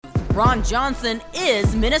Ron Johnson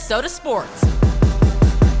is Minnesota sports.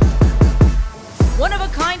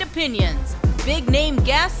 One-of-a-kind opinions, big-name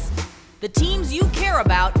guests, the teams you care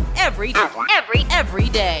about every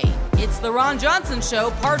day. It's the Ron Johnson Show,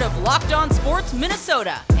 part of Locked On Sports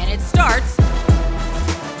Minnesota, and it starts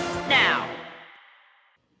now.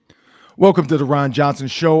 Welcome to the Ron Johnson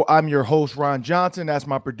Show. I'm your host, Ron Johnson. That's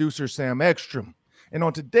my producer, Sam Ekstrom. And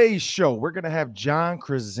on today's show, we're going to have John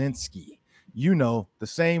Krasinski. You know, the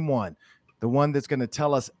same one. The one that's going to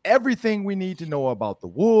tell us everything we need to know about the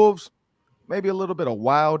Wolves, maybe a little bit of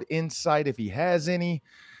wild insight if he has any.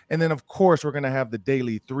 And then, of course, we're going to have the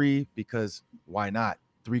Daily Three because why not?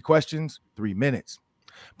 3 questions, 3 minutes.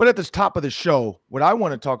 But at the top of the show, what I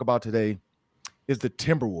want to talk about today is the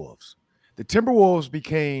Timberwolves. The Timberwolves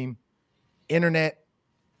became internet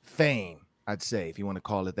fame, I'd say, if you want to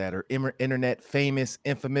call it that, or internet famous,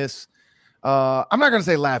 infamous. I'm not going to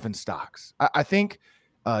say laughing stocks. I think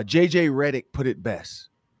JJ Redick put it best.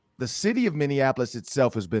 The city of Minneapolis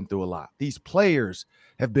itself has been through a lot. These players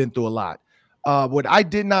have been through a lot. What I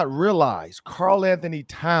did not realize, Karl Anthony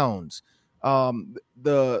Towns,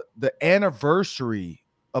 the anniversary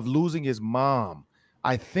of losing his mom,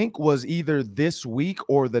 I think was either this week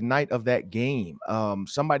or the night of that game.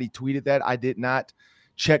 Somebody tweeted that. I did not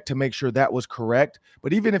check to make sure that was correct.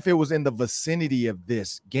 But even if it was in the vicinity of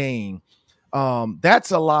this game,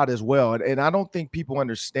 that's a lot as well. And I don't think people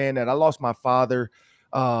understand that. I lost my father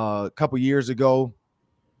a couple years ago,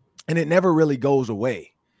 and it never really goes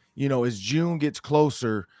away. You know, as June gets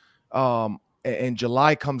closer and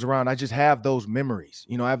July comes around, I just have those memories.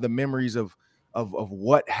 You know, I have the memories of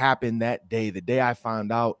what happened that day, the day I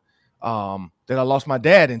found out that I lost my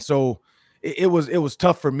dad. And so it was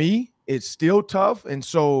tough for me. It's still tough. And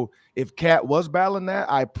so if Cat was battling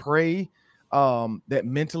that, I pray that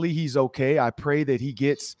mentally he's okay. I pray that he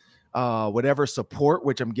gets whatever support,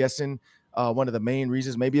 which I'm guessing one of the main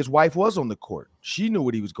reasons, maybe his wife was on the court. She knew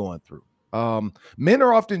what he was going through. Men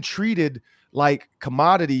are often treated like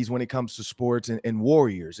commodities when it comes to sports and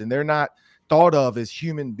warriors, and they're not thought of as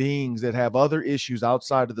human beings that have other issues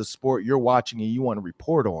outside of the sport you're watching and you want to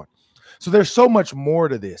report on. So there's so much more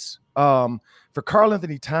to this. For Karl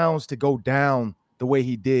Anthony Towns to go down the way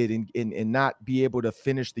he did and not be able to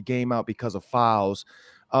finish the game out because of fouls,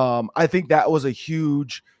 I think that was a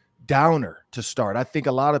huge downer to start. I think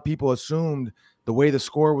a lot of people assumed the way the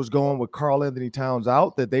score was going with Karl Anthony Towns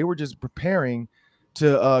out, that they were just preparing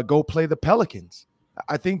to go play the Pelicans.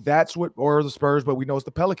 I think that's what, or the Spurs, but we know it's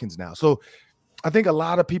the Pelicans now. So I think a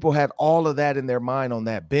lot of people had all of that in their mind on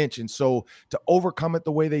that bench. And so to overcome it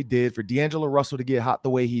the way they did, for D'Angelo Russell to get hot the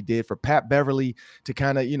way he did, for Pat Beverly to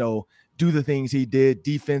kind of, do the things he did,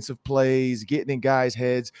 defensive plays, getting in guys'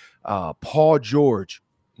 heads. Paul George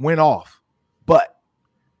went off, but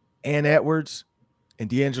Ann Edwards and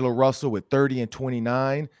D'Angelo Russell with 30 and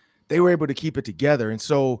 29, they were able to keep it together. And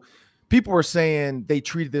so people were saying they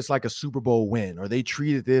treated this like a Super Bowl win, or they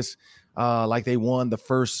treated this like they won the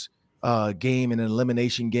first game in an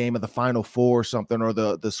elimination game of the Final Four or something, or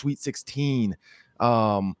the Sweet 16.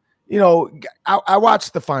 I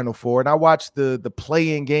watched the Final Four, and I watched the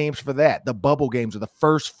play-in games for that, the bubble games, or the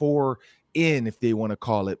first 4 in, if they want to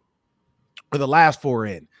call it, or the last 4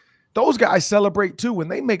 in. Those guys celebrate too when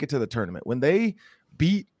they make it to the tournament. When they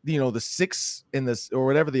beat, the 6 in this, or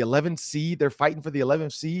whatever, the 11th seed, they're fighting for the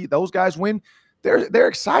 11th seed. Those guys win. They're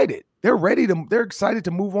excited. They're excited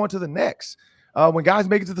to move on to the next. When guys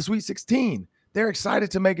make it to the Sweet 16, they're excited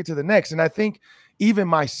to make it to the next. And I think even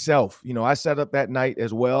myself, I sat up that night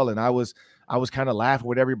as well, and I was kind of laughing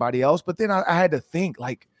with everybody else. But then I had to think,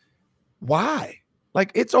 like, why?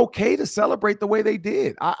 Like, it's okay to celebrate the way they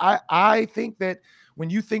did. I think that when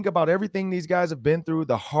you think about everything these guys have been through,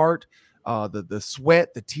 the heart, the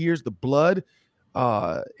sweat, the tears, the blood,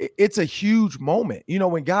 it's a huge moment.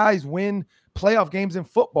 When guys win playoff games in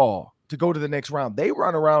football to go to the next round, they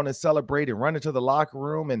run around and celebrate and run into the locker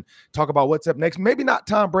room and talk about what's up next. Maybe not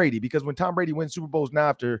Tom Brady, because when Tom Brady wins Super Bowls now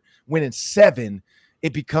after winning 7,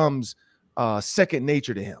 it becomes second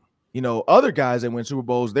nature to him. Other guys that win Super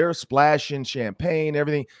Bowls, they're splashing champagne,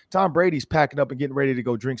 everything. Tom Brady's packing up and getting ready to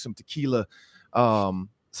go drink some tequila, some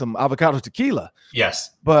avocado tequila.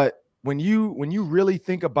 Yes. But when you really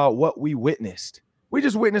think about what we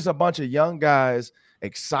just witnessed a bunch of young guys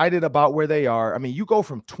excited about where they are. I mean, you go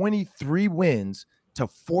from 23 wins to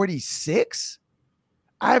 46.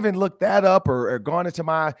 I haven't looked that up or gone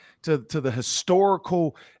into to the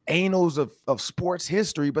historical annals of sports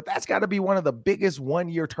history, but that's got to be one of the biggest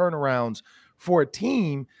one-year turnarounds for a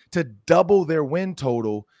team to double their win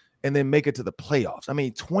total and then make it to the playoffs. I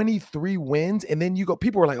mean, 23 wins, and then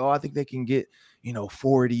people were like, oh, I think they can get,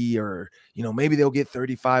 40 or, maybe they'll get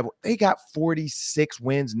 35. They got 46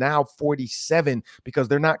 wins, now 47, because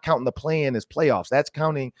they're not counting the play-in as playoffs. They're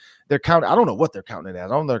counting. I don't know what they're counting it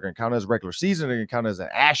as. I don't know if they're going to count it as regular season. They're going to count it as an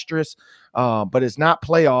asterisk, but it's not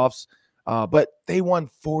playoffs. But they won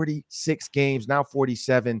 46 games, now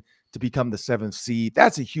 47 to become the 7th seed.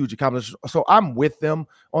 That's a huge accomplishment. So I'm with them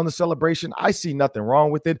on the celebration. I see nothing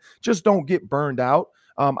wrong with it. Just don't get burned out.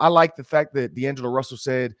 I like the fact that D'Angelo Russell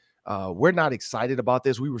said, we're not excited about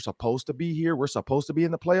this. We were supposed to be here. We're supposed to be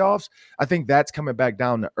in the playoffs. I think that's coming back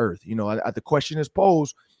down to earth. The question is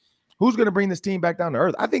posed, who's going to bring this team back down to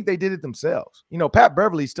earth? I think they did it themselves. Pat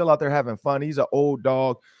Beverly's still out there having fun. He's an old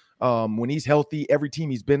dog. When he's healthy, every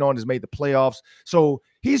team he's been on has made the playoffs. So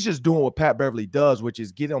he's just doing what Pat Beverly does, which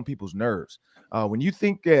is get on people's nerves. When you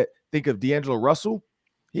think of D'Angelo Russell,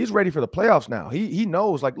 he's ready for the playoffs now. He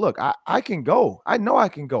knows, like, look, I can go. I know I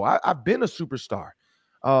can go. I've been a superstar.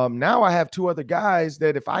 Now I have 2 other guys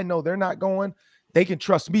that if I know they're not going, they can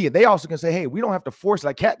trust me. And they also can say, hey, we don't have to force.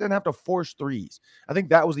 Like, Cat didn't have to force threes. I think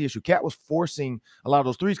that was the issue. Cat was forcing a lot of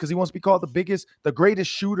those threes because he wants to be called the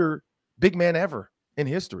greatest shooter, big man ever in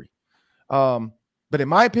history. But in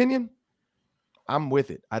my opinion, I'm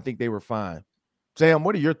with it. I think they were fine. Sam,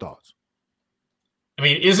 what are your thoughts? I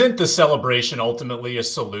mean, isn't the celebration ultimately a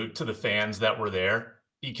salute to the fans that were there?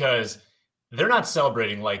 Because they're not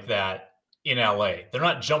celebrating like that in LA. They're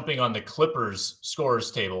not jumping on the Clippers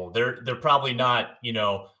scores table. They're probably not,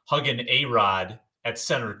 hugging A-Rod at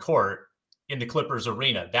center court in the Clippers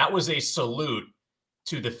arena. That was a salute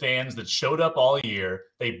to the fans that showed up all year.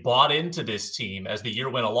 They bought into this team as the year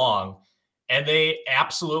went along, and they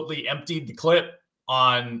absolutely emptied the clip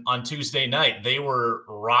on Tuesday night. They were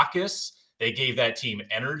raucous. They gave that team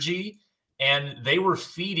energy, and they were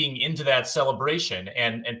feeding into that celebration.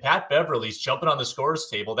 And Pat Beverly's jumping on the scores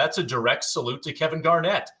table. That's a direct salute to Kevin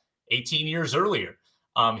Garnett 18 years earlier.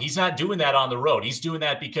 He's not doing that on the road. He's doing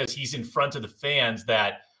that because he's in front of the fans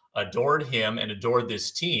that adored him and adored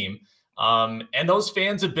this team. And those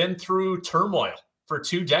fans have been through turmoil for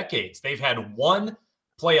 2 decades. They've had one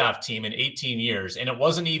playoff team in 18 years, and it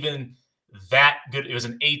wasn't even that good. It was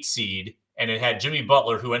an 8 seed, and it had Jimmy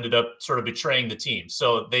Butler, who ended up sort of betraying the team.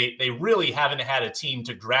 So they really haven't had a team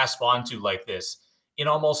to grasp onto like this in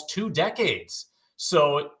almost 2 decades.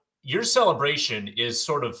 So your celebration is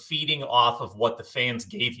sort of feeding off of what the fans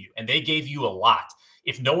gave you, and they gave you a lot.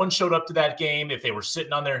 If no one showed up to that game, if they were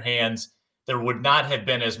sitting on their hands, there would not have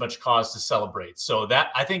been as much cause to celebrate. So that,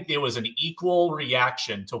 I think there was an equal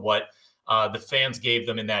reaction to what the fans gave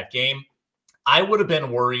them in that game. I would have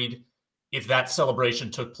been worried if that celebration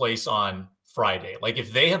took place on Friday. Like,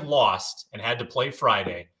 if they had lost and had to play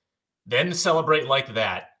Friday, then celebrate like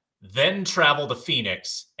that, then travel to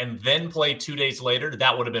Phoenix, and then play 2 days later,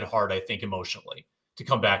 that would have been hard, I think, emotionally to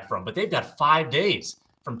come back from. But they've got 5 days.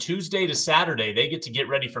 From Tuesday to Saturday, they get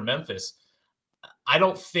ready for Memphis. I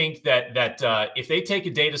don't think that if they take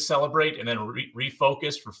a day to celebrate and then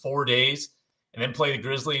refocus for 4 days and then play the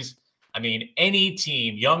Grizzlies, I mean, any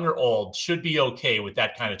team, young or old, should be okay with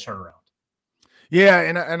that kind of turnaround. Yeah,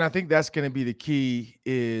 and I think that's going to be the key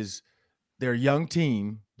is they're a young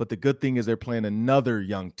team, but the good thing is they're playing another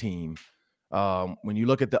young team. When you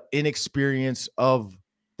look at the inexperience of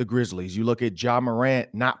the Grizzlies, you look at Ja Morant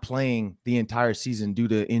not playing the entire season due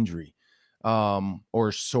to injury.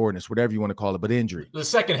 Or soreness, whatever you want to call it, but injury. The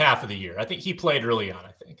second half of the year. I think he played early on,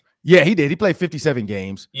 I think. Yeah, he did. He played 57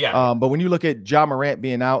 games. Yeah. But when you look at Ja Morant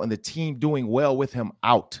being out and the team doing well with him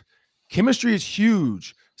out, chemistry is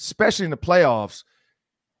huge, especially in the playoffs,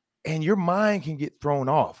 and your mind can get thrown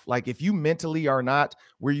off. Like, if you mentally are not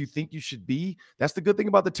where you think you should be, that's the good thing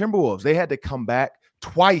about the Timberwolves. They had to come back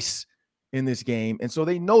twice in this game, and so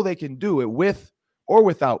they know they can do it with or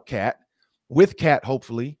without Cat, with Cat,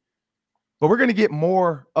 hopefully. But we're going to get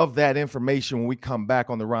more of that information when we come back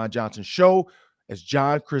on the Ron Johnson Show as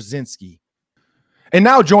John Krasinski. And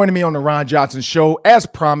now joining me on the Ron Johnson Show, as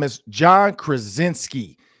promised, John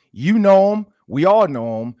Krasinski. You know him. We all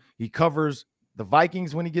know him. He covers the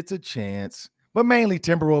Vikings when he gets a chance, but mainly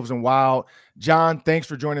Timberwolves and Wild. John, thanks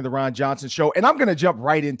for joining the Ron Johnson Show. And I'm going to jump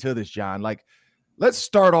right into this, John. Like, let's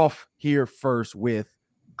start off here first with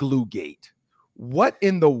Gluegate. What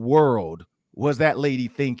in the world was that lady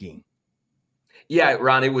thinking? Yeah,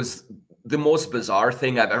 Ron, it was the most bizarre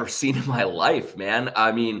thing I've ever seen in my life, man.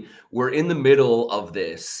 I mean, we're in the middle of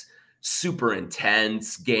this super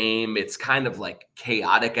intense game. It's kind of like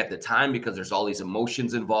chaotic at the time because there's all these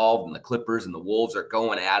emotions involved, and the Clippers and the Wolves are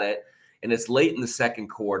going at it. And it's late in the second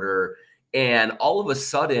quarter. And all of a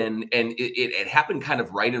sudden, and it happened kind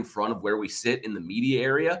of right in front of where we sit in the media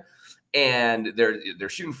area. And they're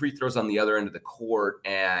shooting free throws on the other end of the court.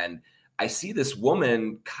 And I see this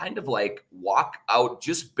woman kind of like walk out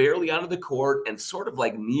just barely onto the court and sort of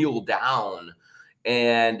like kneel down.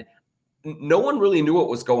 And no one really knew what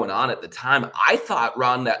was going on at the time. I thought,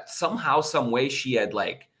 Ron, that somehow, some way she had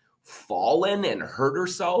like fallen and hurt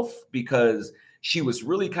herself because she was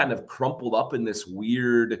really kind of crumpled up in this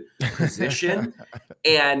weird position.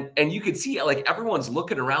 And you could see like everyone's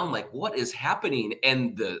looking around like, what is happening?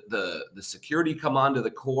 And the security come onto the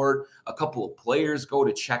court, a couple of players go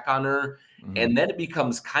to check on her. Mm-hmm. And then it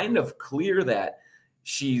becomes kind of clear that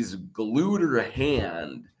she's glued her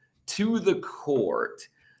hand to the court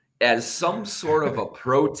as some sort of a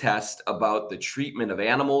protest about the treatment of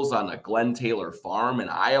animals on a Glenn Taylor farm in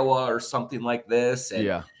Iowa or something like this.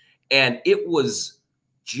 And it was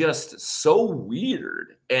just so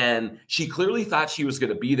weird. And she clearly thought she was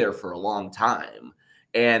going to be there for a long time.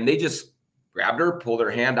 And they just grabbed her, pulled her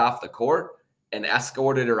hand off the court, and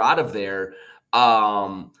escorted her out of there.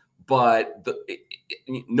 But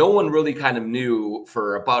no one really kind of knew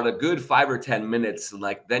for about a good 5 or 10 minutes. And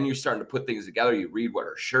like, then you're starting to put things together. You read what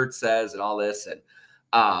her shirt says and all this. And,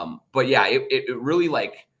 but yeah, it really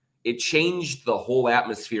like, it changed the whole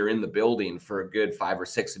atmosphere in the building for a good 5 or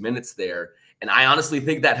 6 minutes there. And I honestly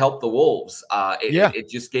think that helped the Wolves. It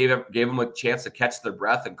just gave them a chance to catch their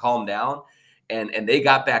breath and calm down. And they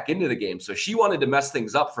got back into the game. So she wanted to mess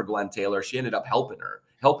things up for Glenn Taylor. She ended up helping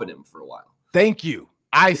him for a while. Thank you.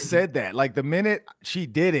 I said that. Like the minute she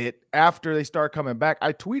did it, after they start coming back,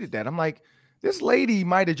 I tweeted that. I'm like, this lady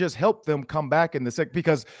might have just helped them come back in the second,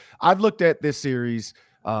 because I've looked at this series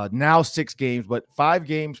now 6 games, but 5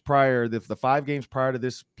 games prior, the 5 games prior to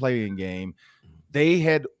this playing game, they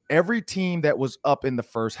had every team that was up in the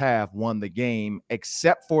first half won the game,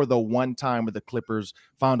 except for the one time where the Clippers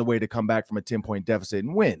found a way to come back from a 10-point deficit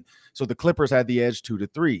and win. So the Clippers had the edge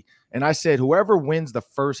 2-3. And I said, whoever wins the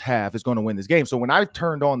first half is going to win this game. So when I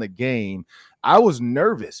turned on the game, I was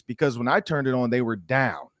nervous because when I turned it on, they were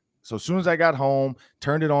down. So as soon as I got home,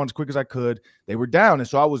 turned it on as quick as I could, they were down. And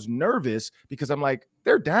so I was nervous because I'm like,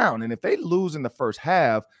 they're down. And if they lose in the first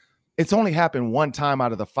half, it's only happened one time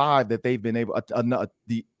out of the 5 that they've been able,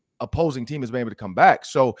 the opposing team has been able to come back.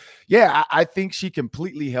 So yeah, I think she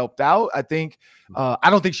completely helped out. I think, I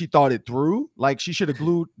don't think she thought it through. Like she should have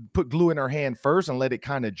put glue in her hand first and let it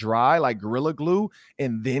kind of dry like Gorilla Glue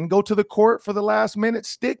and then go to the court for the last minute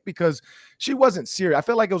stick, because she wasn't serious. I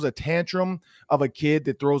felt like it was a tantrum of a kid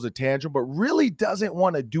that throws a tantrum, but really doesn't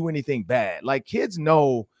want to do anything bad. Like kids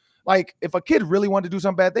know, like if a kid really wanted to do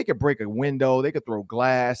something bad, they could break a window, they could throw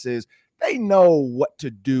glasses. They know what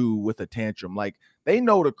to do with a tantrum. Like they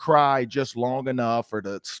know to cry just long enough or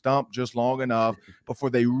to stump just long enough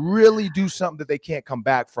before they really do something that they can't come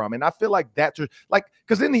back from. And I feel like that's like,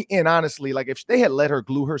 because in the end, honestly, like if they had let her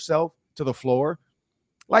glue herself to the floor,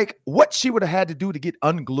 like what she would have had to do to get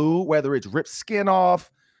unglued, whether it's rip skin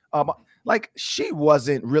off, like she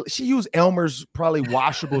wasn't really, she used Elmer's probably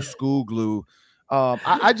washable school glue.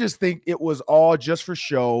 I just think it was all just for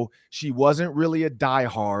show. She wasn't really a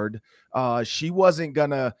diehard. She wasn't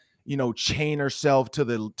gonna, chain herself to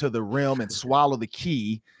the rim and swallow the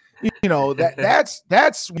key.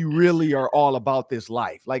 That's we really are all about this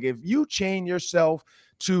life. Like if you chain yourself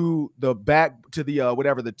to the back to the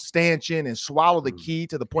the stanchion and swallow the key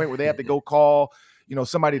to the point where they have to go call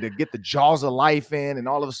somebody to get the jaws of life in, and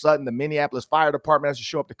all of a sudden the Minneapolis Fire Department has to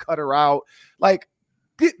show up to cut her out. Like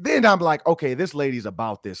then I'm like, okay, this lady's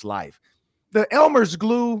about this life. The Elmer's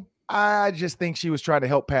glue, I just think she was trying to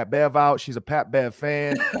help Pat Bev out. She's a Pat Bev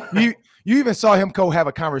fan. You even saw him have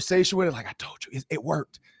a conversation with her. Like, I told you, it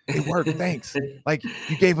worked. It worked. Thanks. Like,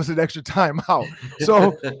 you gave us an extra time out.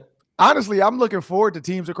 So, honestly, I'm looking forward to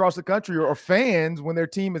teams across the country or fans when their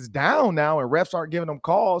team is down now and refs aren't giving them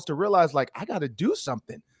calls to realize, like, I got to do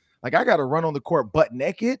something. Like, I got to run on the court butt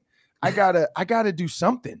naked. I gotta do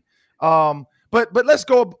something. But let's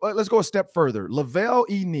go a step further. Lavelle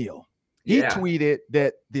E. Neal, he tweeted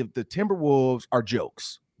that the Timberwolves are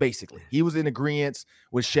jokes. Basically, he was in agreement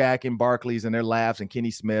with Shaq and Barkley's and their laughs and Kenny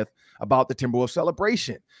Smith about the Timberwolves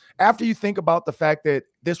celebration. After you think about the fact that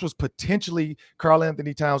this was potentially Karl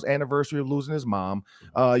Anthony Towns' anniversary of losing his mom,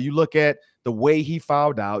 you look at the way he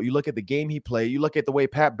fouled out, you look at the game he played, you look at the way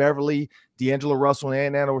Pat Beverly, D'Angelo Russell,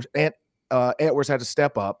 and Edwards had to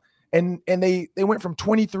step up. And they went from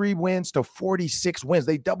 23 wins to 46 wins.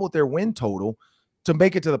 They doubled their win total to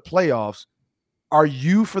make it to the playoffs. Are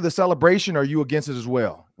you for the celebration? Or are you against it as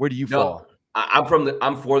well? Where do you fall? I'm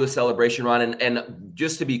for the celebration, Ron. And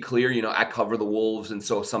just to be clear, I cover the Wolves. And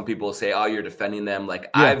so some people say, oh, you're defending them. Like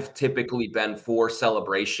I've typically been for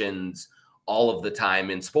celebrations all of the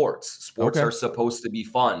time in sports. Sports are supposed to be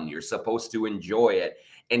fun. You're supposed to enjoy it.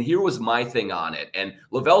 And here was my thing on it. And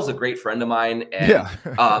Lavelle's a great friend of mine. And,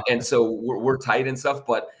 and so we're tight and stuff,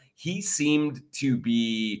 but he seemed to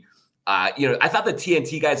be, I thought the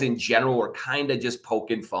TNT guys in general were kind of just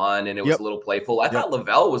poking fun and it was a little playful. I thought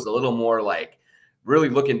Lavelle was a little more like really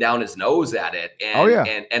looking down his nose at it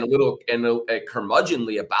and a little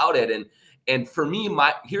curmudgeonly about it. And for me,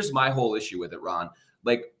 here's my whole issue with it, Ron.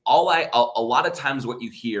 Like a lot of times what you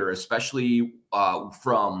hear, especially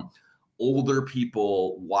from older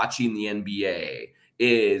people watching the NBA,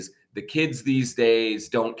 is the kids these days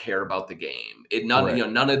don't care about the game.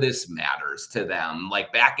 None of this matters to them.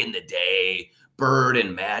 Like back in the day, Bird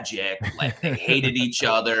and Magic, like they hated each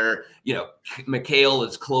other. McHale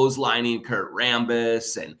is clotheslining Kurt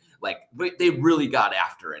Rambis, and like they really got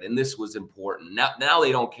after it. And this was important. Now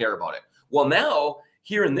they don't care about it. Well, now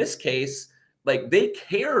here in this case, like they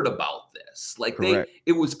cared about this. Like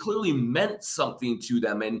it was clearly meant something to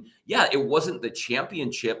them. And yeah, it wasn't the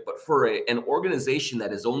championship, but for an organization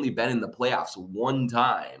that has only been in the playoffs one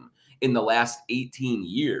time in the last 18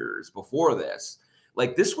 years before this,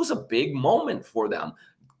 like this was a big moment for them.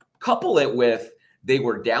 Couple it with they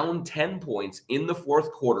were down 10 points in the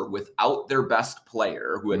fourth quarter without their best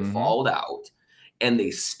player who had fallen out, and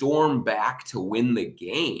they stormed back to win the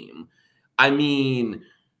game. I mean,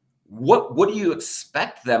 what do you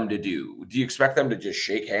expect them to do? Do you expect them to just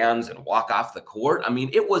shake hands and walk off the court? I mean,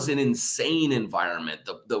 it was an insane environment.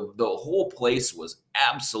 The whole place was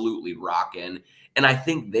absolutely rocking. And I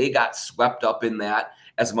think they got swept up in that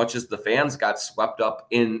as much as the fans got swept up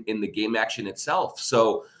in the game action itself.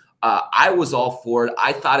 So I was all for it.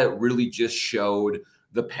 I thought it really just showed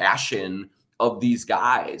the passion of these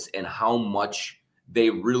guys and how much they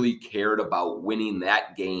really cared about winning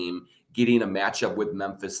that game, getting a matchup with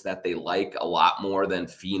Memphis that they like a lot more than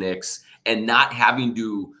Phoenix, and not having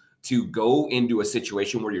to go into a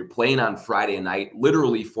situation where you're playing on Friday night,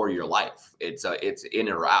 literally for your life. It's in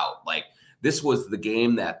or out. Like this was the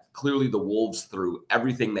game that clearly the Wolves threw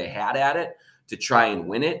everything they had at it to try and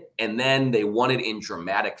win it. And then they won it in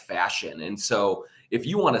dramatic fashion. And so if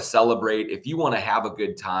you want to celebrate, if you want to have a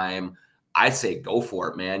good time, I say go for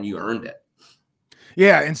it, man. You earned it.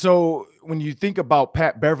 Yeah, and so when you think about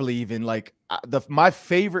Pat Beverly, even like my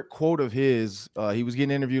favorite quote of his, he was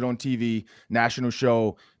getting interviewed on TV, national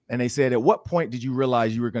show, and they said, "At what point did you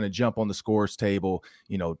realize you were going to jump on the scores table?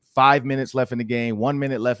 5 minutes left in the game, 1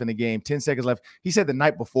 minute left in the game, 10 seconds left." He said the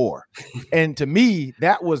night before, and to me,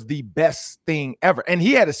 that was the best thing ever. And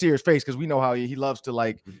he had a serious face because we know how he loves to,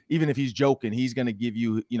 like, even if he's joking, he's going to give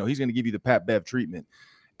you, he's going to give you the Pat Bev treatment.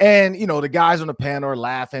 And the guys on the panel are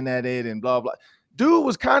laughing at it and blah blah. Dude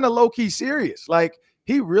was kind of low-key serious. Like,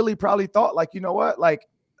 he really probably thought, like, you know what? Like,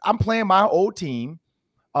 I'm playing my old team.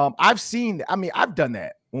 I've done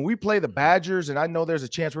that. When we play the Badgers and I know there's a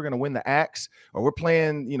chance we're going to win the Axe, or we're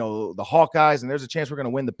playing, the Hawkeyes and there's a chance we're going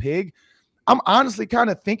to win the Pig, I'm honestly kind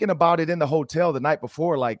of thinking about it in the hotel the night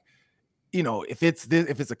before. Like, if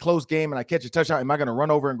it's a close game and I catch a touchdown, am I going to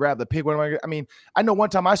run over and grab the Pig? I know one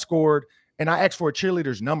time I scored and I asked for a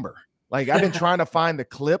cheerleader's number. Like, I've been trying to find the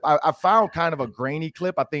clip. I found kind of a grainy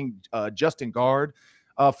clip. I think Justin Guard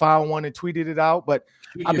found one and tweeted it out. But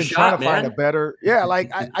I've been trying to find a better. Yeah,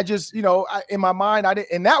 like I just, in my mind, I didn't.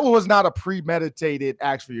 And that was not a premeditated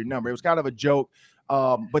ask for your number. It was kind of a joke.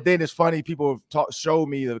 But then it's funny. People have showed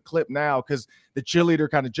me the clip now because the cheerleader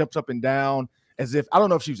kind of jumps up and down as if, I don't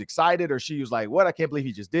know if she was excited or she was like, "What? I can't believe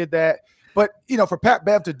he just did that." But, for Pat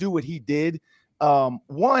Bev to do what he did,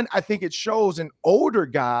 one, I think it shows an older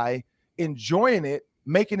guy enjoying it,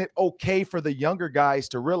 making it okay for the younger guys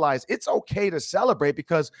to realize it's okay to celebrate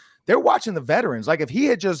because they're watching the veterans. Like, if he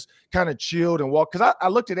had just kind of chilled and walked, because I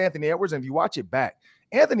looked at Anthony Edwards, and if you watch it back,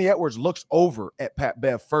 Anthony Edwards looks over at Pat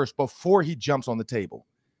Bev first before he jumps on the table.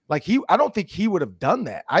 Like, I don't think he would have done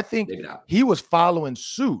that. I think he was following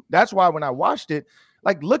suit. That's why when I watched it,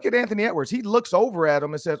 like, look at Anthony Edwards. He looks over at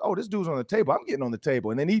him and says, "Oh, this dude's on the table. I'm getting on the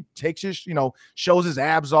table." And then he takes his, shows his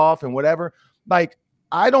abs off and whatever. Like,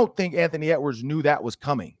 I don't think Anthony Edwards knew that was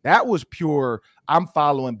coming. That was pure, I'm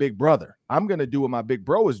following Big Brother. I'm going to do what my big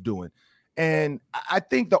bro is doing. And I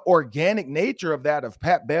think the organic nature of that, of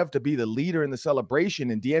Pat Bev to be the leader in the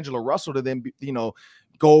celebration and D'Angelo Russell to then,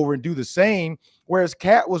 go over and do the same, whereas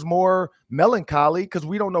Cat was more melancholy because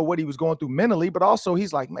we don't know what he was going through mentally, but also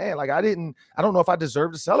he's like, man, like I don't know if I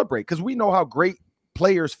deserve to celebrate, because we know how great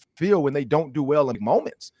players feel when they don't do well in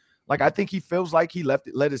moments. Like, I think he feels like he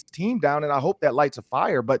let his team down, and I hope that lights a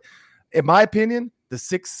fire. But in my opinion, the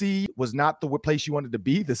 6th seed was not the place you wanted to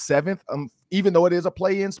be. The 7th, even though it is a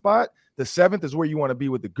play-in spot, the 7th is where you want to be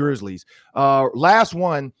with the Grizzlies. Last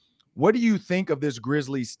one, what do you think of this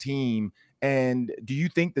Grizzlies team, and do you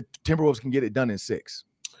think the Timberwolves can get it done in 6?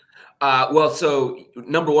 Well, so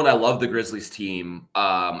number one, I love the Grizzlies team.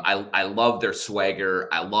 I love their swagger.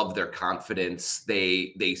 I love their confidence.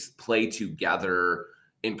 They play together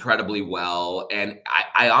incredibly well, and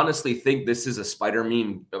I honestly think this is a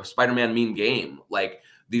Spider-Man meme game. Like,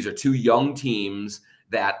 these are two young teams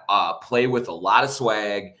that play with a lot of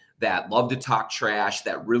swag, that love to talk trash,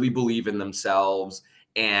 that really believe in themselves,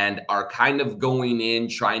 and are kind of going in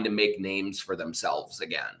trying to make names for themselves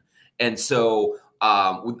again. And so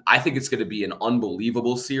I think it's going to be an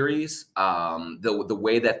unbelievable series. The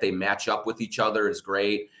way that they match up with each other is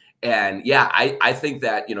great. And yeah, I think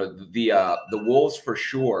that, the Wolves for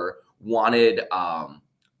sure wanted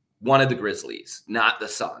the Grizzlies, not the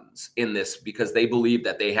Suns, in this, because they believe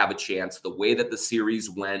that they have a chance. The way that the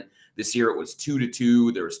series went this year, it was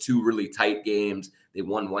 2-2. There was two really tight games. They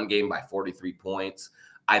won one game by 43 points.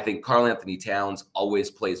 I think Karl-Anthony Towns always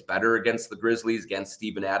plays better against the Grizzlies, against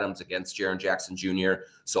Steven Adams, against Jaren Jackson Jr.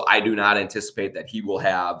 So I do not anticipate that he will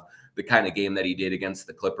have the kind of game that he did against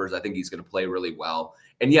the Clippers. I think he's going to play really well.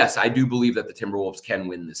 And yes, I do believe that the Timberwolves can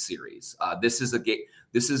win this series. This is a game.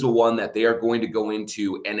 This is a one that they are going to go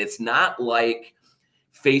into, and it's not like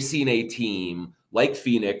facing a team like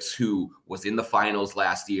Phoenix, who was in the finals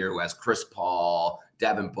last year, who has Chris Paul,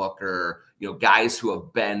 Devin Booker, guys who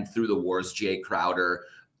have been through the wars, Jay Crowder.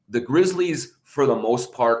 The Grizzlies, for the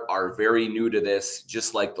most part, are very new to this,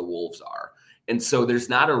 just like the Wolves are. And so there's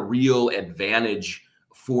not a real advantage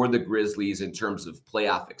for the Grizzlies in terms of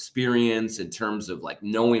playoff experience, in terms of like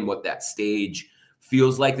knowing what that stage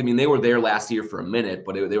feels like. I mean, they were there last year for a minute,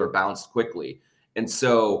 but they were bounced quickly. And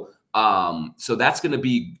so that's going to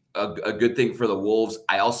be a good thing for the Wolves.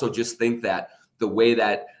 I also just think that the way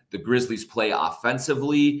that the Grizzlies play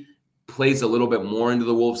offensively plays a little bit more into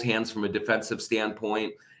the Wolves' hands from a defensive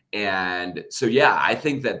standpoint. And so, yeah, I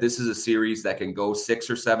think that this is a series that can go 6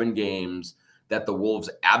 or 7 games, that the Wolves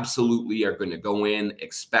absolutely are going to go in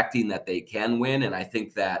expecting that they can win. And I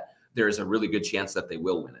think that there's a really good chance that they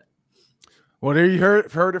will win it. Well, there you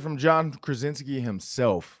heard it from John Krasinski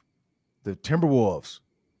himself. The Timberwolves,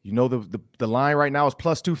 the line right now is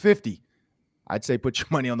plus 250. I'd say put your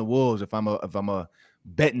money on the Wolves if I'm a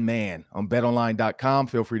betting man on betonline.com.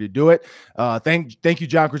 Feel free to do it. Thank you,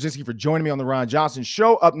 John Krasinski, for joining me on the Ron Johnson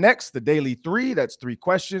Show. Up next, the Daily 3. That's 3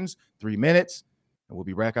 questions, 3 minutes, and we'll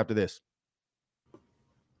be back after this.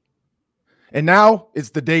 And now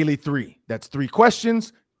it's the Daily 3. That's 3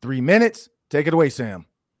 questions, 3 minutes. Take it away, Sam.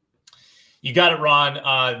 You got it,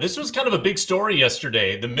 Ron. This was kind of a big story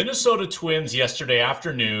yesterday. The Minnesota Twins yesterday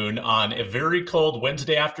afternoon, on a very cold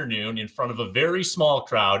Wednesday afternoon in front of a very small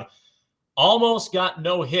crowd, almost got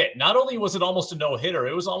no hit. Not only was it almost a no-hitter,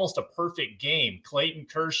 it was almost a perfect game. Clayton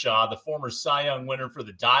Kershaw, the former Cy Young winner for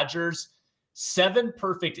the Dodgers, 7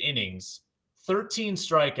 perfect innings, 13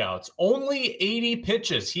 strikeouts, only 80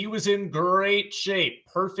 pitches. He was in great shape.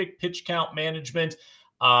 Perfect pitch count management.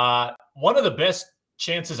 One of the best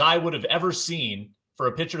chances I would have ever seen for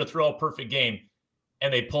a pitcher to throw a perfect game,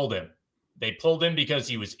 and they pulled him. They pulled him because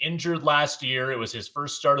he was injured last year. It was his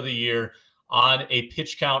first start of the year on a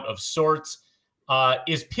pitch count of sorts.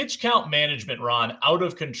 Is pitch count management, Ron, out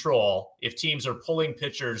of control if teams are pulling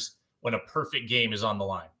pitchers when a perfect game is on the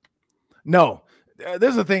line? No.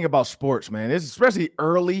 There's the thing about sports, man. It's especially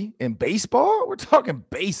early in baseball. We're talking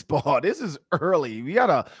baseball. This is early. We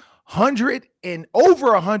got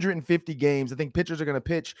over 150 games. I think pitchers are going to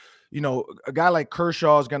pitch. A guy like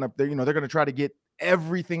Kershaw is going to, they're going to try to get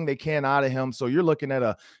everything they can out of him. So you're looking at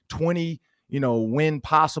a 20, win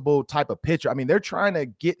possible type of pitcher. I mean, they're trying to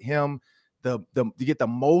get him to get the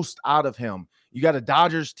most out of him. You got a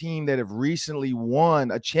Dodgers team that have recently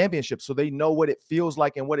won a championship, so they know what it feels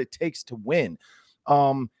like and what it takes to win.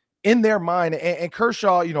 In their mind, and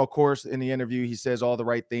Kershaw, of course, in the interview, he says all the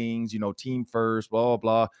right things, team first, blah,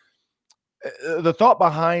 blah, blah. The thought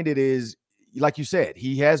behind it is, like you said,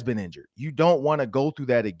 he has been injured. You don't want to go through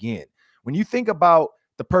that again. When you think about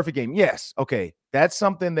the perfect game, yes, okay, that's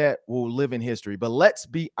something that will live in history. But let's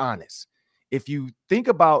be honest. If you think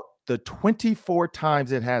about the 24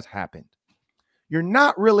 times it has happened, you're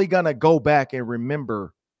not really going to go back and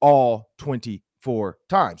remember all 24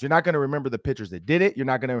 times. You're not going to remember the pitchers that did it. You're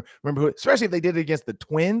not going to remember especially if they did it against the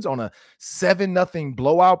Twins on a 7-0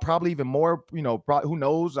 blowout, probably even more, who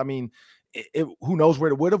knows? I mean, who knows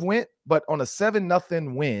where it would have went, but on a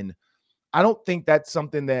 7-0 win, I don't think that's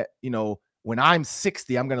something that, when I'm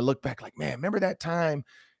 60, I'm going to look back like, man, remember that time,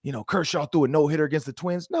 Kershaw threw a no-hitter against the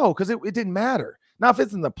Twins? No, because it didn't matter. Now, if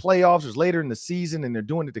it's in the playoffs or later in the season and they're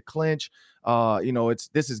doing it to clinch,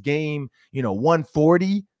 this is game,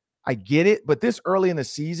 140. I get it. But this early in the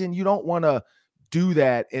season, you don't want to do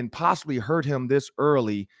that and possibly hurt him this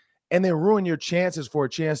early and then ruin your chances for a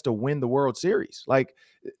chance to win the World Series. Like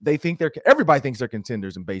everybody thinks they're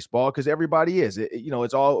contenders in baseball because everybody is.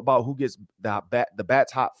 It's all about who gets the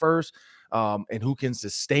bats hot first, and who can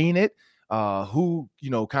sustain it. Who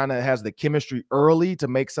kind of has the chemistry early to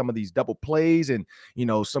make some of these double plays, and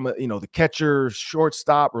some of the catcher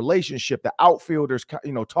shortstop relationship, the outfielders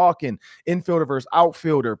talking, infielder versus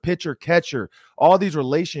outfielder, pitcher catcher, all these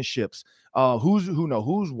relationships.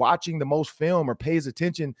 Who's watching the most film or pays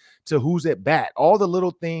attention to who's at bat, all the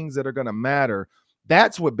little things that are going to matter.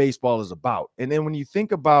 That's what baseball is about. And then when you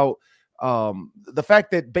think about the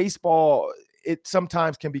fact that baseball, it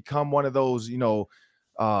sometimes can become one of those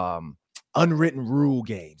unwritten rule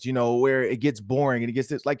games, where it gets boring and it gets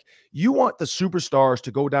this, like, you want the superstars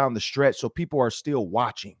to go down the stretch so people are still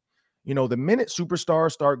watching. The minute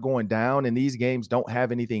superstars start going down and these games don't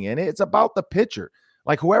have anything in it, it's about the pitcher.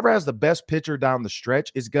 Like, whoever has the best pitcher down the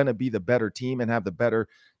stretch is going to be the better team and have the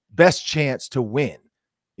best chance to win,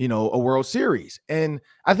 a World Series. And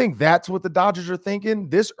I think that's what the Dodgers are thinking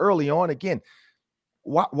this early on. Again,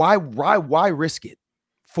 why risk it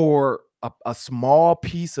for a small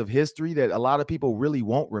piece of history that a lot of people really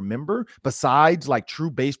won't remember, besides like true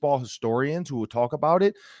baseball historians who will talk about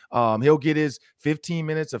it? He'll get his 15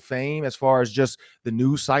 minutes of fame as far as just the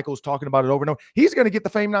news cycles talking about it over and over. He's going to get the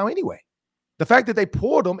fame now anyway. The fact that they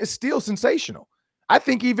pulled him is still sensational. I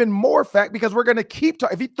think even more fact, because we're going to keep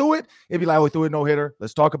talking. If he threw it, it'd be like, oh, he threw a no-hitter.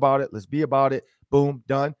 Let's talk about it. Let's be about it. Boom,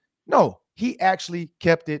 done. No, he actually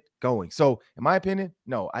kept it going. So in my opinion,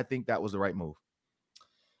 no, I think that was the right move.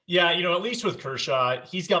 Yeah, at least with Kershaw,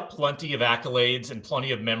 he's got plenty of accolades and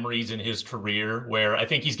plenty of memories in his career where I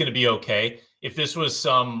think he's going to be okay. If this was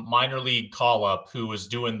some minor league call-up who was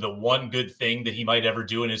doing the one good thing that he might ever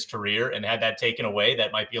do in his career and had that taken away,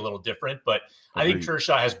 that might be a little different. But I think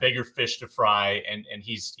Kershaw has bigger fish to fry, and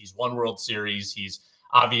he's won World Series. He's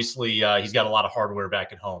obviously he's got a lot of hardware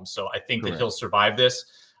back at home, so I think that he'll survive this.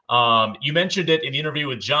 You mentioned it in the interview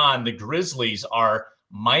with John. The Grizzlies are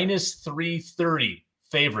minus 330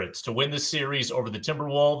 favorites to win the series over the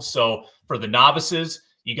Timberwolves. So for the novices,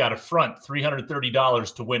 you got to front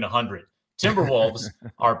 $330 to win 100. Timberwolves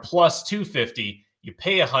are plus 250. You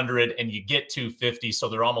pay 100 and you get 250. So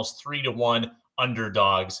they're almost 3-1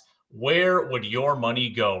 underdogs. Where would your money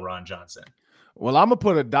go, Ron Johnson? Well, I'm going to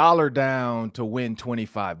put $1 down to win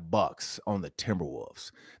 $25 on the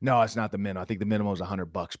Timberwolves. No, it's not the minimum. I think the minimum is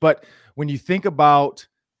 $100. But when you think about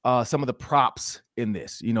some of the props in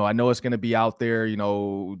this, I know it's going to be out there,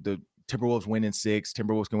 the Timberwolves win in 6,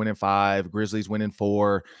 Timberwolves can win in 5, Grizzlies win in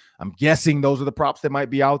 4. I'm guessing those are the props that might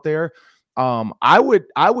be out there. I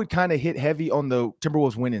would kind of hit heavy on the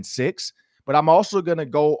Timberwolves win in 6, but I'm also going to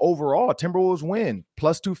go overall Timberwolves win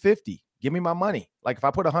plus 250. Give me my money. Like, if I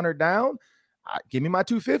put 100 down, give me my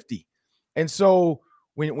 250. And so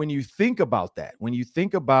when you think about that, when you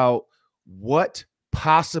think about what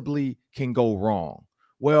possibly can go wrong,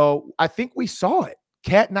 well, I think we saw it.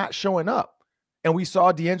 Cat not showing up. And we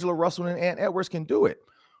saw D'Angelo Russell and Ant Edwards can do it.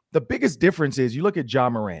 The biggest difference is you look at Ja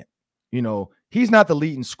Morant. He's not the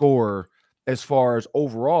leading scorer as far as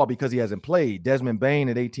overall because he hasn't played. Desmond Bane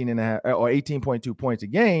at 18.2 points a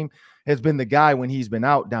game has been the guy when he's been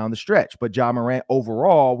out down the stretch. But Ja Morant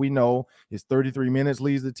overall, we know his 33 minutes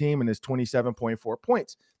leads the team and his 27.4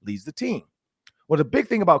 points leads the team. Well, the big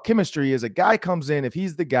thing about chemistry is a guy comes in, if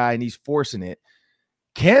he's the guy and he's forcing it,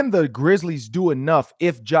 can the Grizzlies do enough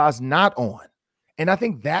if Ja's not on? And I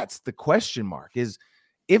think that's the question mark, is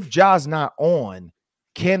if Ja's not on,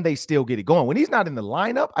 can they still get it going? When he's not in the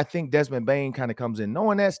lineup, I think Desmond Bane kind of comes in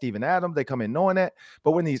knowing that. Steven Adams, they come in knowing that.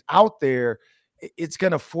 But when he's out there, it's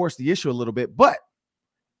going to force the issue a little bit. But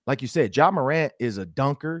like you said, Ja Morant is a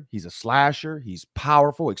dunker. He's a slasher. He's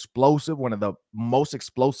powerful, explosive, one of the most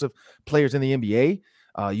explosive players in the NBA.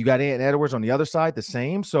 You got Ant Edwards on the other side, the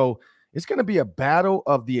same. So it's going to be a battle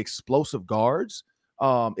of the explosive guards.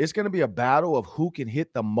 It's going to be a battle of who can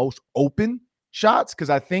hit the most open shots. Because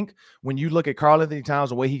I think when you look at Karl-Anthony Towns,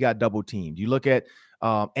 the way he got double teamed, you look at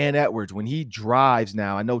Ant Edwards, when he drives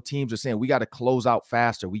now, I know teams are saying we got to close out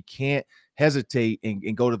faster. We can't hesitate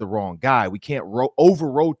and go to the wrong guy. We can't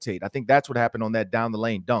over-rotate. I think that's what happened on that down the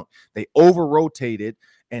lane dunk. They over-rotated,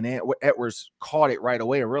 and Edwards caught it right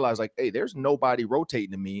away and realized, like, hey, there's nobody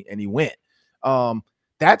rotating to me, and he went.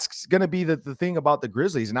 That's going to be the thing about the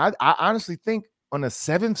Grizzlies. And I honestly think on a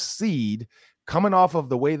 7th seed, coming off of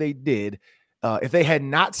the way they did, if they had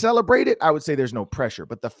not celebrated, I would say there's no pressure.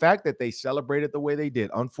 But the fact that they celebrated the way they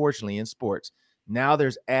did, unfortunately, in sports, now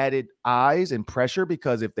there's added eyes and pressure,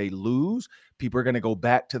 because if they lose, people are going to go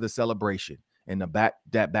back to the celebration. And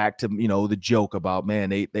back to, the joke about, man,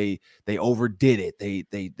 they overdid it.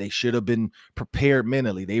 They should have been prepared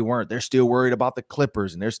mentally. They weren't. They're still worried about the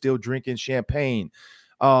Clippers, and they're still drinking champagne.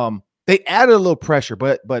 They added a little pressure,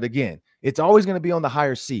 but again, it's always going to be on the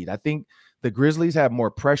higher seed. I think the Grizzlies have more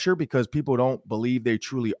pressure because people don't believe they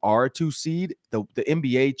truly are a 2 seed. The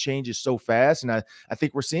NBA changes so fast, and I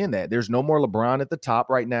think we're seeing that. There's no more LeBron at the top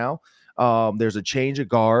right now. There's a change of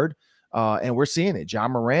guard, and we're seeing it. Ja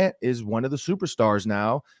Morant is one of the superstars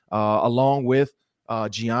now, along with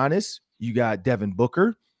Giannis. You got Devin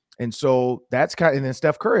Booker, and so that's and then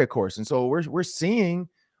Steph Curry, of course. And so we're seeing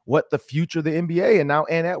what the future of the NBA. And now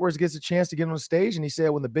Ant Edwards gets a chance to get on the stage, and he said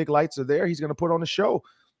when the big lights are there, he's going to put on a show.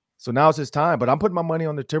 So now it's his time. But I'm putting my money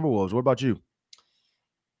on the Timberwolves. What about you?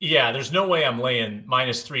 Yeah, there's no way I'm laying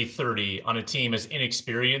minus 330 on a team as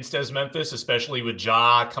inexperienced as Memphis, especially with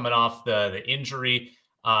Ja coming off the injury.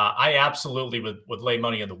 I absolutely would lay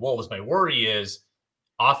money on the Wolves. My worry is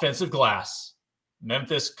offensive glass.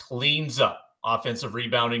 Memphis cleans up offensive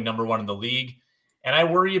rebounding, number 1 in the league. And I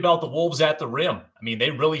worry about the Wolves at the rim. I mean,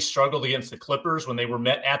 they really struggled against the Clippers when they were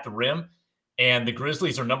met at the rim. And the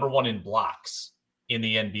Grizzlies are number 1 in blocks in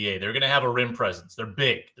the NBA. They're going to have a rim presence. They're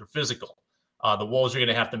big. They're physical. The Wolves are going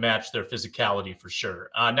to have to match their physicality for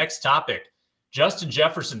sure. Next topic. Justin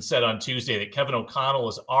Jefferson said on Tuesday that Kevin O'Connell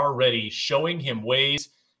is already showing him ways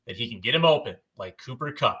that he can get him open, like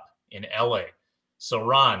Cooper Kupp in LA. So,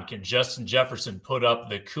 Ron, can Justin Jefferson put up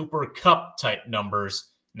the Cooper Kupp type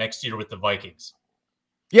numbers next year with the Vikings?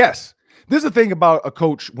 Yes. This is the thing about a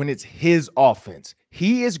coach when it's his offense.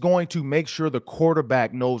 He is going to make sure the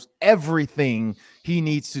quarterback knows everything he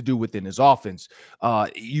needs to do within his offense.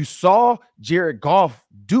 You saw Jared Goff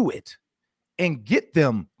do it and get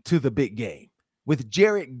them to the big game with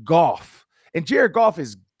Jared Goff. And Jared Goff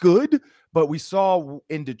is good, but we saw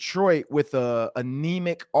in Detroit with an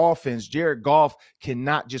anemic offense, Jared Goff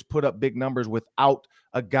cannot just put up big numbers without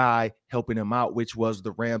a guy helping him out, which was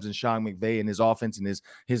the Rams and Sean McVay and his offense and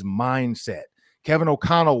his mindset. Kevin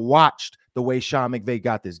O'Connell watched the way Sean McVay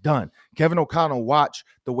got this done. Kevin O'Connell watched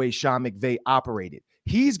the way Sean McVay operated.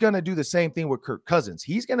 He's going to do the same thing with Kirk Cousins.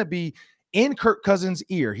 He's going to be in Kirk Cousins'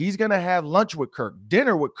 ear. He's going to have lunch with Kirk,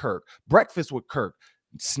 dinner with Kirk, breakfast with Kirk,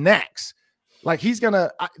 snacks. Like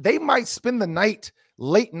they might spend the night,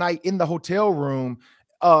 late night in the hotel room.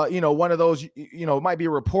 One of those, it might be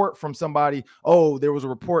a report from somebody. Oh, there was a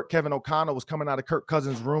report Kevin O'Connell was coming out of Kirk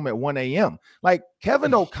Cousins' room at 1 a.m. Like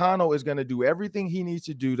Kevin O'Connell is going to do everything he needs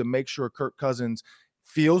to do to make sure Kirk Cousins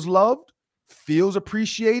feels loved, feels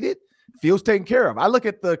appreciated, feels taken care of. I look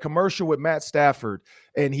at the commercial with Matt Stafford,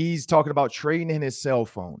 and he's talking about trading in his cell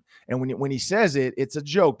phone. And when he says it, it's a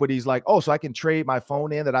joke, but he's like, oh, so I can trade my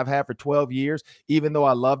phone in that I've had for 12 years, even though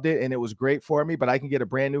I loved it and it was great for me, but I can get a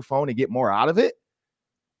brand new phone and get more out of it.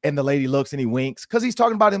 And the lady looks and he winks because he's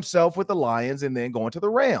talking about himself with the Lions and then going to the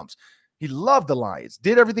Rams. He loved the Lions,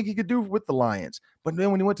 did everything he could do with the Lions. But then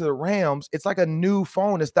when he went to the Rams, it's like a new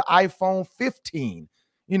phone. It's the iPhone 15,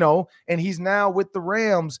 and he's now with the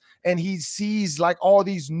Rams and he sees like all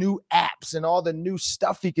these new apps and all the new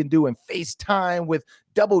stuff he can do and FaceTime with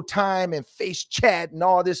double time and face chat and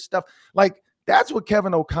all this stuff. Like that's what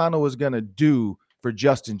Kevin O'Connell is going to do for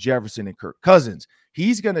Justin Jefferson and Kirk Cousins.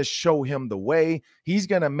 He's going to show him the way. He's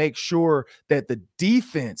going to make sure that the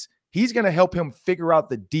defense, he's going to help him figure out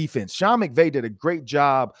the defense. Sean McVay did a great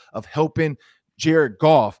job of helping Jared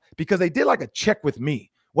Goff because they did like a check with me.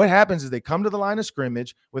 What happens is they come to the line of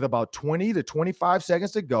scrimmage with about 20 to 25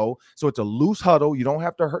 seconds to go. So it's a loose huddle. You don't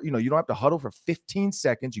have to you don't have to huddle for 15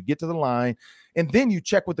 seconds. You get to the line and then you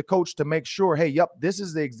check with the coach to make sure, hey, yep, this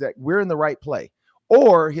is we're in the right play.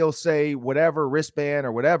 Or he'll say whatever, wristband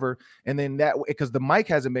or whatever. And then because the mic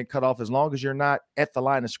hasn't been cut off, as long as you're not at the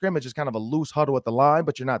line of scrimmage, it's kind of a loose huddle at the line,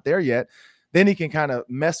 but you're not there yet. Then he can kind of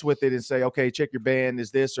mess with it and say, okay, check your band. Is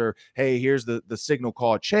this, or hey, here's the signal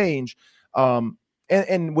call change.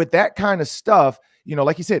 And with that kind of stuff,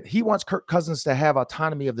 like you said, he wants Kirk Cousins to have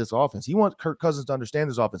autonomy of this offense. He wants Kirk Cousins to understand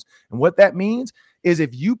this offense. And what that means is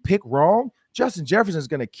if you pick wrong, Justin Jefferson is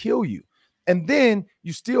going to kill you. And then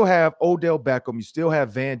you still have Odell Beckham, you still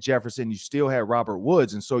have Van Jefferson, you still have Robert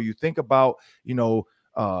Woods. And so you think about,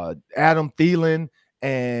 Adam Thielen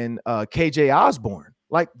and KJ Osborne,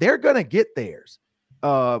 like they're going to get theirs.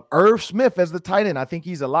 Irv Smith as the tight end, I think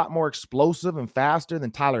he's a lot more explosive and faster than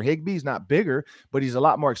Tyler Higbee. He's not bigger, but he's a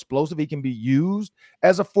lot more explosive. He can be used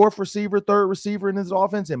as a fourth receiver, third receiver in his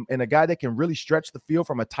offense, and a guy that can really stretch the field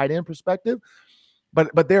from a tight end perspective.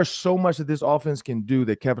 But there's so much that this offense can do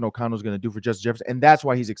that Kevin O'Connell is going to do for Justin Jefferson, and that's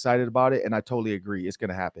why he's excited about it, and I totally agree. It's going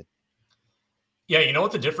to happen. Yeah, you know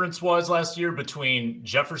what the difference was last year between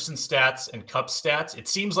Jefferson stats and Kupp stats? It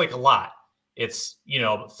seems like a lot, it's,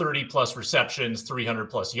 30 plus receptions, 300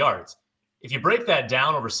 plus yards. If you break that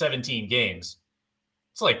down over 17 games,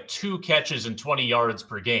 it's like 2 catches and 20 yards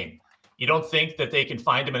per game. You don't think that they can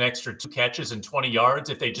find him an extra 2 catches and 20 yards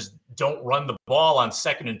if they just don't run the ball on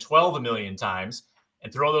 2nd and 12 a million times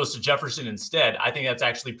and throw those to Jefferson instead? I think that's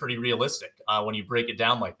actually pretty realistic when you break it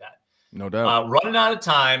down like that. No doubt. Running out of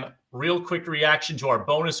time, real quick reaction to our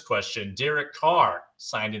bonus question. Derek Carr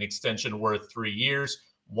signed an extension worth 3 years,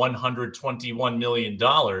 $121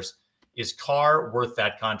 million. Is Carr worth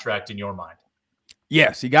that contract in your mind?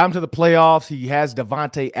 Yes, he got him to the playoffs. He has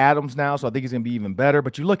Devontae Adams now, so I think he's going to be even better.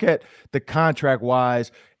 But you look at the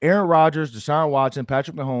contract-wise, Aaron Rodgers, Deshaun Watson,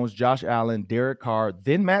 Patrick Mahomes, Josh Allen, Derek Carr,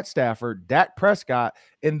 then Matt Stafford, Dak Prescott,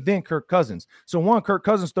 and then Kirk Cousins. So Kirk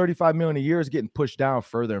Cousins, $35 million a year is getting pushed down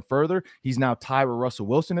further and further. He's now tied with Russell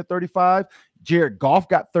Wilson at 35. Jared Goff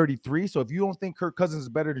got 33. So if you don't think Kirk Cousins is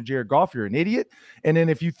better than Jared Goff, you're an idiot. And then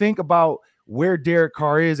if you think about where Derek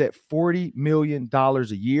Carr is at $40 million a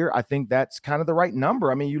year, I think that's kind of the right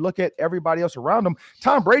number. I mean, you look at everybody else around him.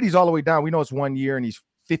 Tom Brady's all the way down. We know it's 1 year and he's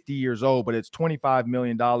 50 years old, but it's $25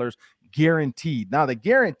 million guaranteed. Now, the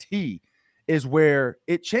guarantee is where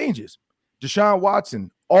it changes. Deshaun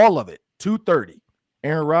Watson, all of it, 230.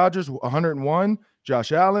 Aaron Rodgers, 101.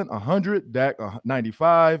 Josh Allen, 100. Dak,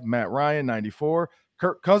 95. Matt Ryan, 94.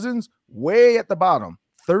 Kirk Cousins, way at the bottom,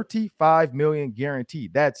 $35 million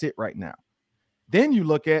guaranteed. That's it right now. Then you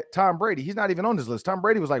look at Tom Brady. He's not even on this list. Tom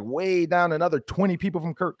Brady was like way down another 20 people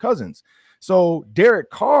from Kirk Cousins. So Derek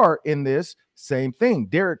Carr in this, same thing.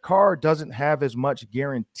 Derek Carr doesn't have as much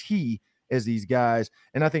guarantee as these guys.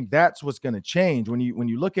 And I think that's what's going to change. When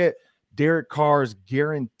you look at Derek Carr's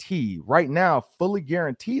guarantee right now, fully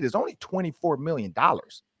guaranteed is only $24 million.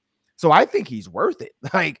 So I think he's worth it.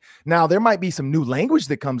 Like, now there might be some new language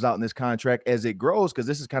that comes out in this contract as it grows, because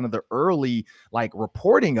this is kind of the early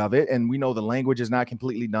reporting of it. And we know the language is not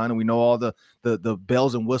completely done. And we know all the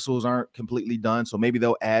bells and whistles aren't completely done. So maybe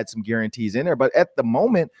they'll add some guarantees in there. But at the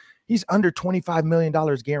moment, he's under $25 million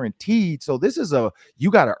guaranteed. So this is you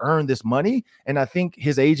got to earn this money. And I think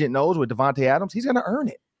his agent knows with Devontae Adams, he's going to earn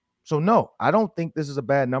it. So no, I don't think this is a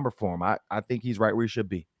bad number for him. I think he's right where he should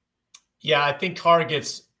be. Yeah, I think Carr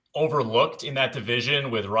gets overlooked in that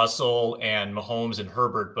division with Russell and Mahomes and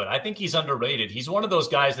Herbert, but I think he's underrated. He's one of those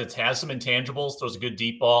guys that has some intangibles, throws a good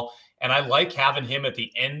deep ball, and I like having him at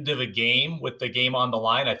the end of a game with the game on the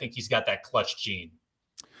line. I think he's got that clutch gene.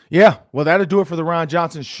 Yeah, well, that'll do it for the Ron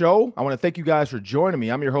Johnson Show. I want to thank you guys for joining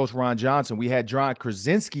me. I'm your host, Ron Johnson. We had John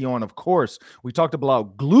Krasinski on, of course. We talked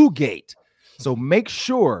about Gluegate. So make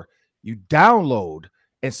sure you download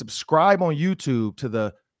and subscribe on YouTube to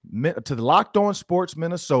the Locked On Sports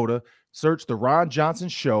Minnesota. Search the Ron Johnson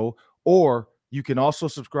Show, or you can also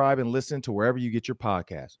subscribe and listen to wherever you get your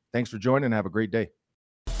podcast. Thanks for joining and have a great day.